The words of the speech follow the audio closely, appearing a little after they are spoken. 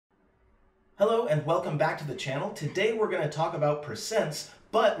Hello and welcome back to the channel. Today we're going to talk about percents,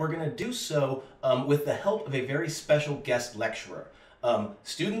 but we're going to do so with the help of a very special guest lecturer.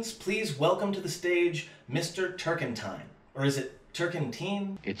 Students, please welcome to the stage Mr. Turkentine. Or is it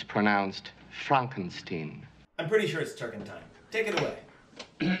Turkentine? It's pronounced Frankenstein. I'm pretty sure it's Turkentine. Take it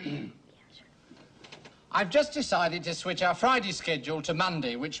away. I've just decided to switch our Friday schedule to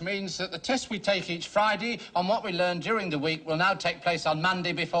Monday, which means that the test we take each Friday on what we learned during the week will now take place on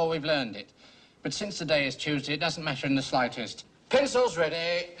Monday before we've learned it. But since the day is Tuesday, it doesn't matter in the slightest. Pencils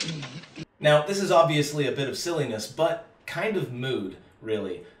ready. Now, this is obviously a bit of silliness, but kind of mood,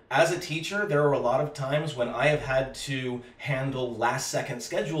 really. As a teacher, there are a lot of times when I have had to handle last-second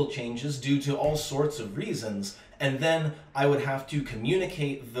schedule changes due to all sorts of reasons, and then I would have to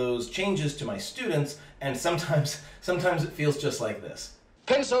communicate those changes to my students, and sometimes it feels just like this.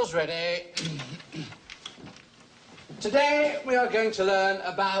 Pencils ready. Today we are going to learn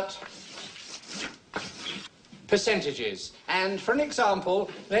about percentages. And for an example,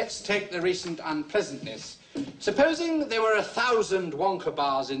 let's take the recent unpleasantness. Supposing there were 1,000 Wonka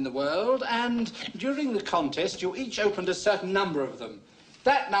bars in the world, and during the contest you each opened a certain number of them.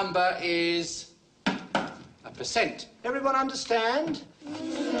 That number is a percent. Everyone understand?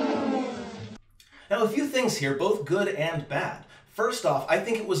 Now, a few things here, both good and bad. First off, I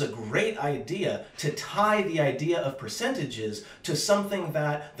think it was a great idea to tie the idea of percentages to something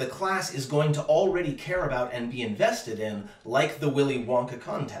that the class is going to already care about and be invested in, like the Willy Wonka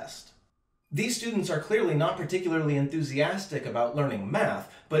contest. These students are clearly not particularly enthusiastic about learning math,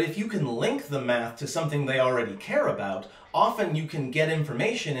 but if you can link the math to something they already care about, often you can get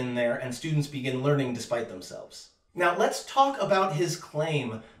information in there and students begin learning despite themselves. Now, let's talk about his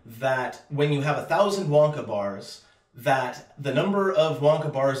claim that when you have 1,000 Wonka bars, that the number of Wonka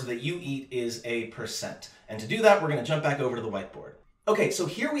bars that you eat is a percent. And to do that, we're going to jump back over to the whiteboard. Okay, so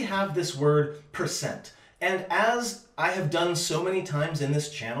here we have this word percent. And as I have done so many times in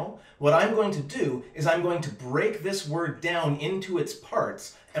this channel, what I'm going to do is I'm going to break this word down into its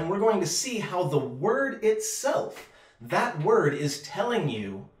parts, and we're going to see how the word itself, that word is telling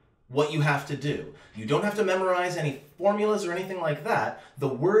you what you have to do. You don't have to memorize any formulas or anything like that. The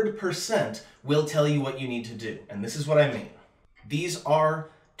word percent will tell you what you need to do. And this is what I mean. These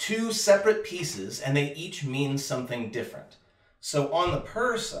are two separate pieces, and they each mean something different. So on the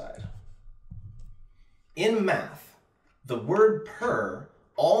per side, in math, the word per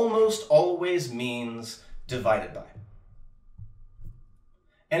almost always means divided by.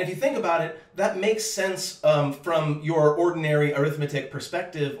 And if you think about it, that makes sense from your ordinary arithmetic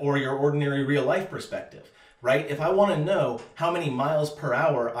perspective or your ordinary real-life perspective, right? If I want to know how many miles per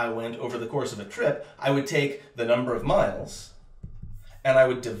hour I went over the course of a trip, I would take the number of miles and I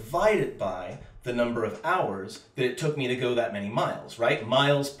would divide it by the number of hours that it took me to go that many miles, right?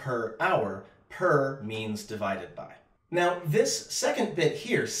 Miles per hour, per means divided by. Now, this second bit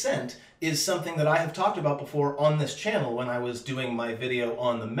here, cent, is something that I have talked about before on this channel when I was doing my video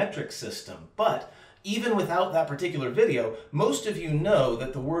on the metric system. But even without that particular video, most of you know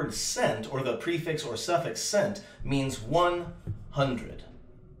that the word cent, or the prefix or suffix cent, means 100,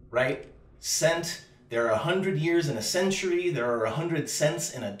 right? Cent, there are 100 years in a century, there are 100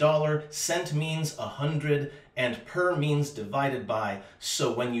 cents in a dollar, cent means 100, and per means divided by.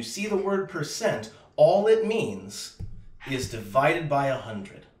 So when you see the word percent, all it means is divided by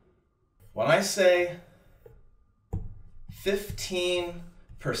 100. When I say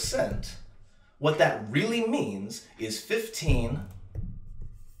 15%, what that really means is 15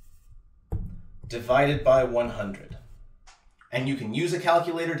 divided by 100. And you can use a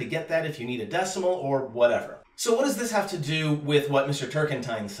calculator to get that if you need a decimal or whatever. So what does this have to do with what Mr.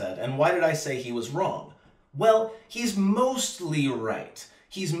 Turkentine said, and why did I say he was wrong? Well, he's mostly right.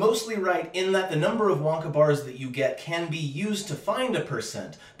 He's mostly right in that the number of Wonka bars that you get can be used to find a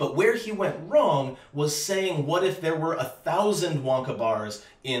percent, but where he went wrong was saying, what if there were 1,000 Wonka bars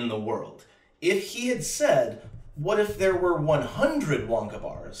in the world? If he had said, what if there were 100 Wonka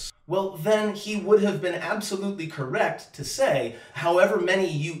bars? Well, then he would have been absolutely correct to say, however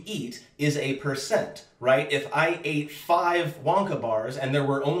many you eat is a percent, right? If I ate 5 Wonka bars and there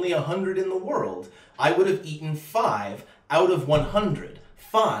were only 100 in the world, I would have eaten 5 out of 100.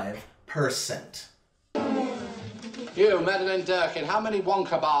 5%. You, Madeline Durkin, how many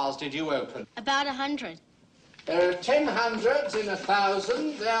Wonka bars did you open? About 100. There are 10 hundreds in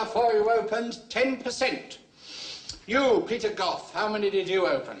 1,000, therefore you opened 10%. You, Peter Goff, how many did you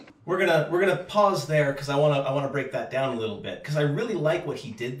open? We're gonna pause there because I wanna break that down a little bit because I really like what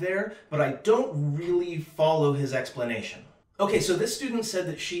he did there, but I don't really follow his explanation. Okay, so this student said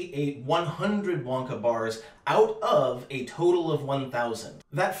that she ate 100 Wonka bars out of a total of 1,000.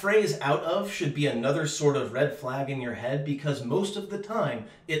 That phrase "out of" should be another sort of red flag in your head because most of the time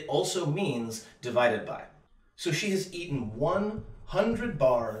it also means divided by. So she has eaten 100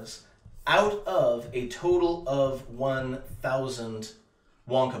 bars out of a total of 1,000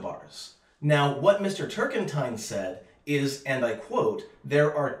 Wonka bars. Now, what Mr. Turkentine said is, and I quote,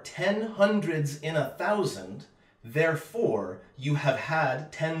 "There are 10 hundreds in 1,000, therefore you have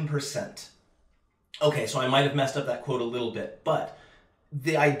had 10%. Okay, so I might have messed up that quote a little bit, but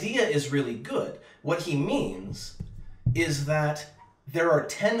the idea is really good. What he means is that there are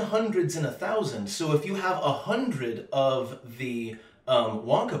 10 hundreds in 1,000, so if you have 100 of the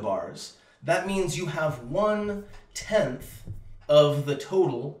Wonka bars, that means you have 1/10 of the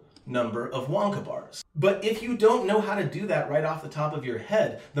total number of Wonka bars. But if you don't know how to do that right off the top of your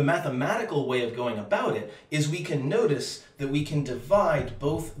head, the mathematical way of going about it is we can notice that we can divide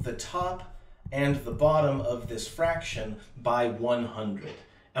both the top and the bottom of this fraction by 100.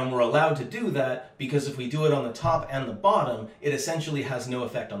 And we're allowed to do that because if we do it on the top and the bottom, it essentially has no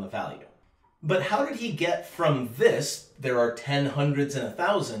effect on the value. But how did he get from this, there are 10 hundreds in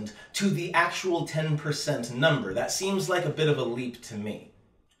 1,000, to the actual 10% number? That seems like a bit of a leap to me.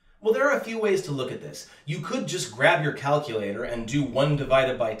 Well, there are a few ways to look at this. You could just grab your calculator and do 1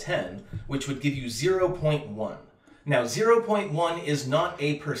 divided by 10, which would give you 0.1. Now, 0.1 is not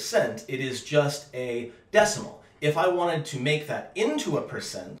a percent, it is just a decimal. If I wanted to make that into a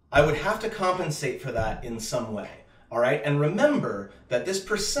percent, I would have to compensate for that in some way. All right, and remember that this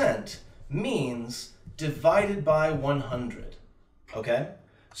percent means divided by 100, okay?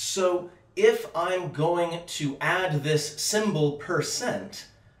 So if I'm going to add this symbol percent,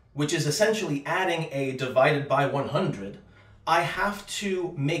 which is essentially adding a divided by 100, I have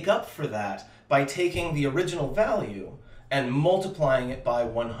to make up for that by taking the original value and multiplying it by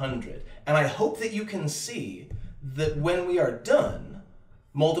 100. And I hope that you can see that when we are done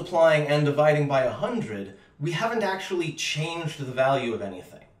multiplying and dividing by 100, we haven't actually changed the value of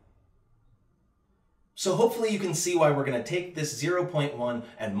anything. So hopefully you can see why we're going to take this 0.1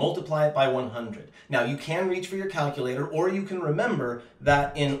 and multiply it by 100. Now you can reach for your calculator, or you can remember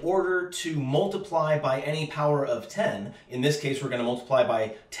that in order to multiply by any power of 10, in this case we're going to multiply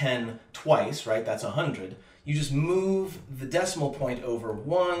by 10 twice, right? That's 100. You just move the decimal point over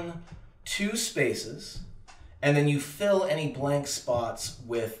 1, 2 spaces, and then you fill any blank spots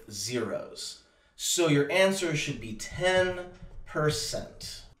with zeros. So your answer should be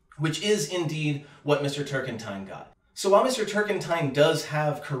 10%. Which is indeed what Mr. Turkentine got. So while Mr. Turkentine does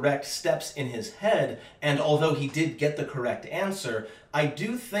have correct steps in his head, and although he did get the correct answer, I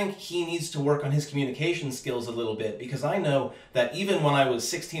do think he needs to work on his communication skills a little bit, because I know that even when I was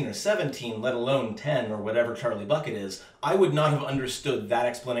 16 or 17, let alone 10 or whatever Charlie Bucket is, I would not have understood that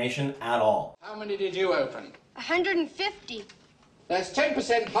explanation at all. How many did you open? 150. That's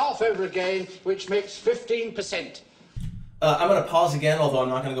 10% half over again, which makes 15%. I'm going to pause again, although I'm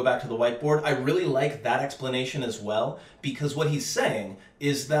not going to go back to the whiteboard. I really like that explanation as well, because what he's saying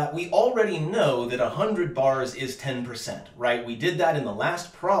is that we already know that 100 bars is 10%, right? We did that in the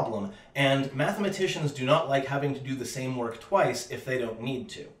last problem, and mathematicians do not like having to do the same work twice if they don't need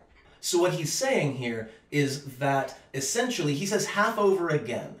to. So what he's saying here is that essentially he says half over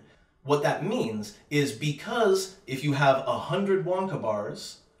again. What that means is because if you have 100 Wonka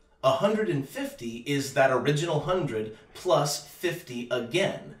bars, 150 is that original 100 plus 50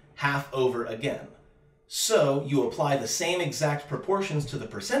 again, half over again. So you apply the same exact proportions to the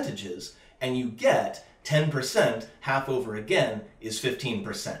percentages, and you get 10% half over again is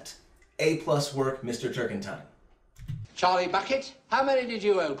 15%. A+ work, Mr. Turkentine. Charlie Bucket, how many did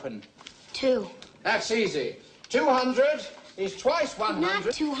you open? 2. That's easy. 200 is twice 100.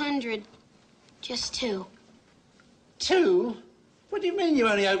 Not 200. Just 2. 2? What do you mean you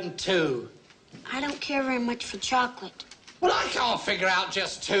only opened 2? I don't care very much for chocolate. Well, I can't figure out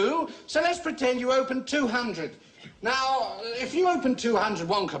just 2, so let's pretend you opened 200. Now, if you opened 200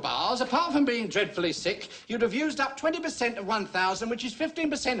 Wonka bars, apart from being dreadfully sick, you'd have used up 20% of 1,000, which is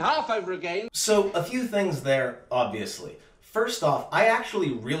 15% half over again. So a few things there, obviously. First off, I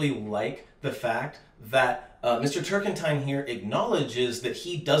actually really like the fact that Mr. Turkentine here acknowledges that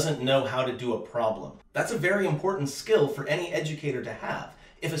he doesn't know how to do a problem. That's a very important skill for any educator to have.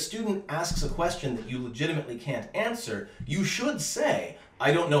 If a student asks a question that you legitimately can't answer, you should say,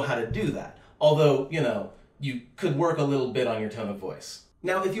 I don't know how to do that. Although, you know, you could work a little bit on your tone of voice.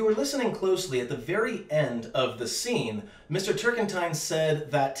 Now, if you were listening closely at the very end of the scene, Mr. Turkentine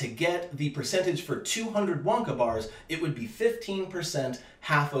said that to get the percentage for 200 Wonka bars, it would be 15%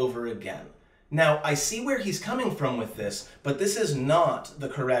 half over again. Now, I see where he's coming from with this, but this is not the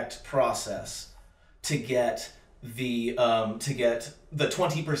correct process to get the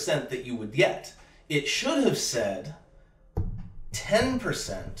 20% that you would get. It should have said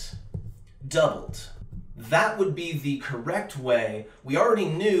 10% doubled. That would be the correct way. We already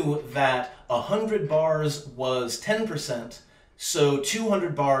knew that 100 bars was 10%, so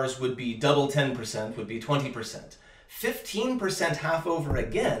 200 bars would be double 10%, would be 20%. 15% half over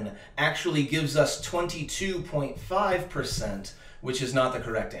again actually gives us 22.5%, which is not the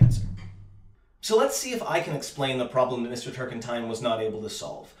correct answer. So let's see if I can explain the problem that Mr. Turkentine was not able to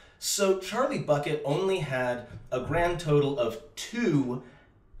solve. So Charlie Bucket only had a grand total of 2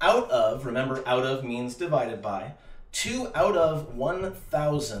 out of, remember out of means divided by, 2 out of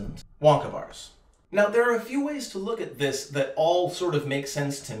 1,000 Wonka bars. Now there are a few ways to look at this that all sort of make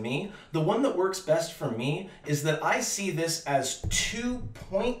sense to me. The one that works best for me is that I see this as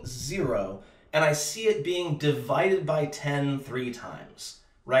 2.0 and I see it being divided by 10 3 times,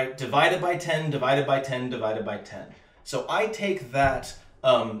 right? Divided by 10, divided by 10, divided by 10. So I take that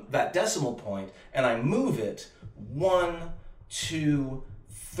decimal point and I move it 1, 2,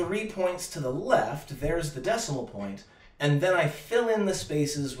 3 points to the left, there's the decimal point, and then I fill in the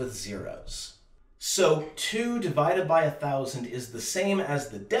spaces with zeros. So 2 divided by 1,000 is the same as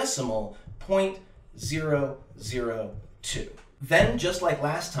the decimal 0.002. Then, just like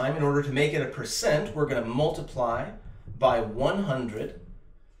last time, in order to make it a percent, we're going to multiply by 100,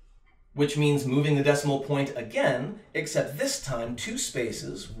 which means moving the decimal point again, except this time 2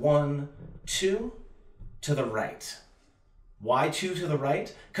 spaces, 1, 2, to the right. Why 2 to the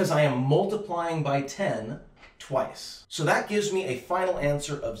right? Because I am multiplying by 10 twice. So that gives me a final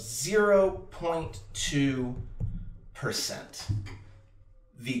answer of 0.2%.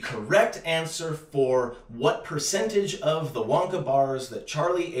 The correct answer for what percentage of the Wonka bars that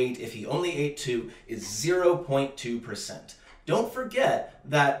Charlie ate if he only ate 2 is 0.2%. Don't forget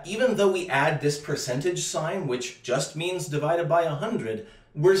that even though we add this percentage sign, which just means divided by 100,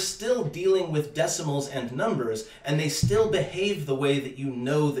 we're still dealing with decimals and numbers, and they still behave the way that you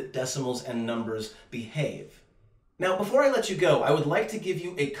know that decimals and numbers behave. Now, before I let you go, I would like to give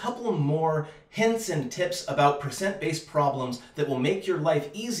you a couple more hints and tips about percent-based problems that will make your life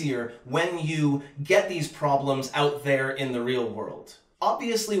easier when you get these problems out there in the real world.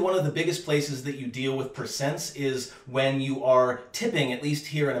 Obviously, one of the biggest places that you deal with percents is when you are tipping, at least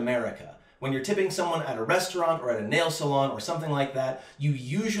here in America. When you're tipping someone at a restaurant or at a nail salon or something like that, you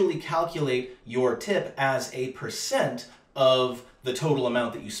usually calculate your tip as a percent of the total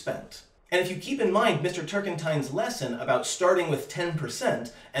amount that you spent. And if you keep in mind Mr. Turkentine's lesson about starting with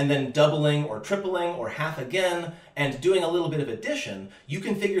 10% and then doubling or tripling or half again and doing a little bit of addition, you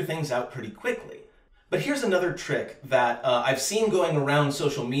can figure things out pretty quickly. But here's another trick that I've seen going around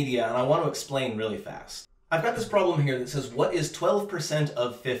social media, and I want to explain really fast. I've got this problem here that says, what is 12%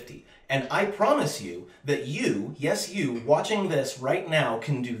 of 50? And I promise you that you, yes you, watching this right now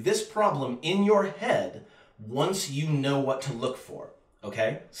can do this problem in your head once you know what to look for,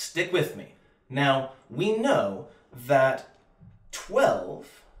 okay? Stick with me. Now, we know that 12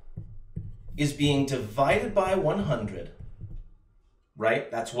 is being divided by 100,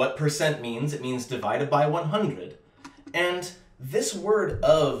 right? That's what percent means. It means divided by 100. And this word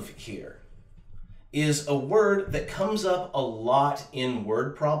of here is a word that comes up a lot in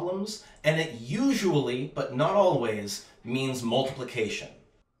word problems, and it usually, but not always, means multiplication.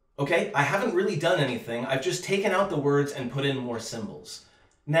 Okay, I haven't really done anything. I've just taken out the words and put in more symbols.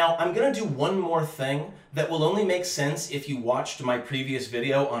 Now, I'm going to do one more thing that will only make sense if you watched my previous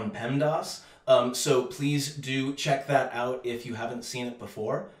video on PEMDAS, so please do check that out if you haven't seen it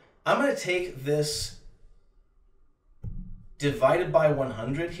before. I'm going to take this divided by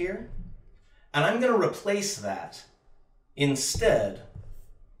 100 here, and I'm going to replace that instead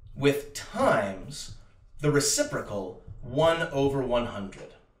with times the reciprocal 1 over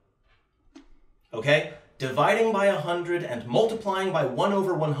 100. Okay? Dividing by 100 and multiplying by 1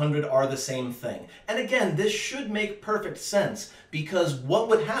 over 100 are the same thing. And again, this should make perfect sense, because what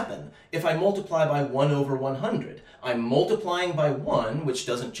would happen if I multiply by 1 over 100? I'm multiplying by 1, which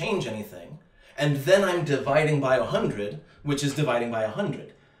doesn't change anything, and then I'm dividing by 100, which is dividing by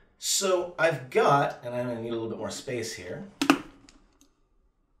 100. So I've got, and I'm going to need a little bit more space here.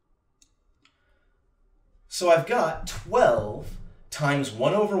 So I've got 12 times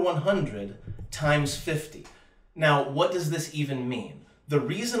 1 over 100 times 50. Now, what does this even mean? The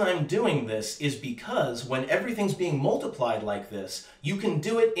reason I'm doing this is because when everything's being multiplied like this, you can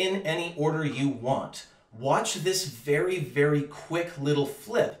do it in any order you want. Watch this very, very quick little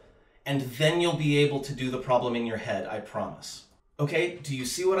flip, and then you'll be able to do the problem in your head, I promise. Okay, do you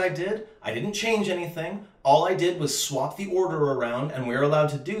see what I did? I didn't change anything. All I did was swap the order around, and we're allowed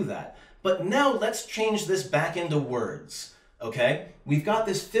to do that. But now let's change this back into words. Okay, we've got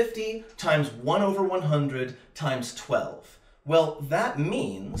this 50 times 1 over 100 times 12. Well, that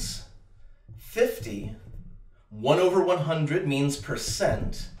means 50, 1 over 100 means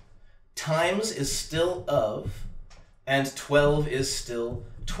percent, times is still of, and 12 is still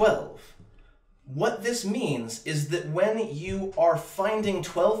 12. What this means is that when you are finding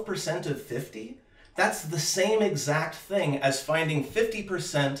 12% of 50, that's the same exact thing as finding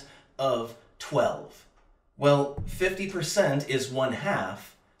 50% of 12. Well, 50% is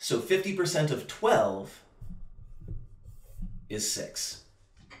 1/2, so 50% of 12 is 6.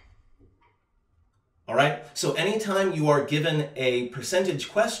 All right, so anytime you are given a percentage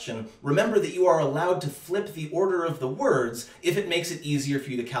question, remember that you are allowed to flip the order of the words if it makes it easier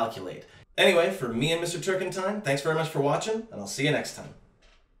for you to calculate. Anyway, for me and Mr. Turkentine, thanks very much for watching, and I'll see you next time.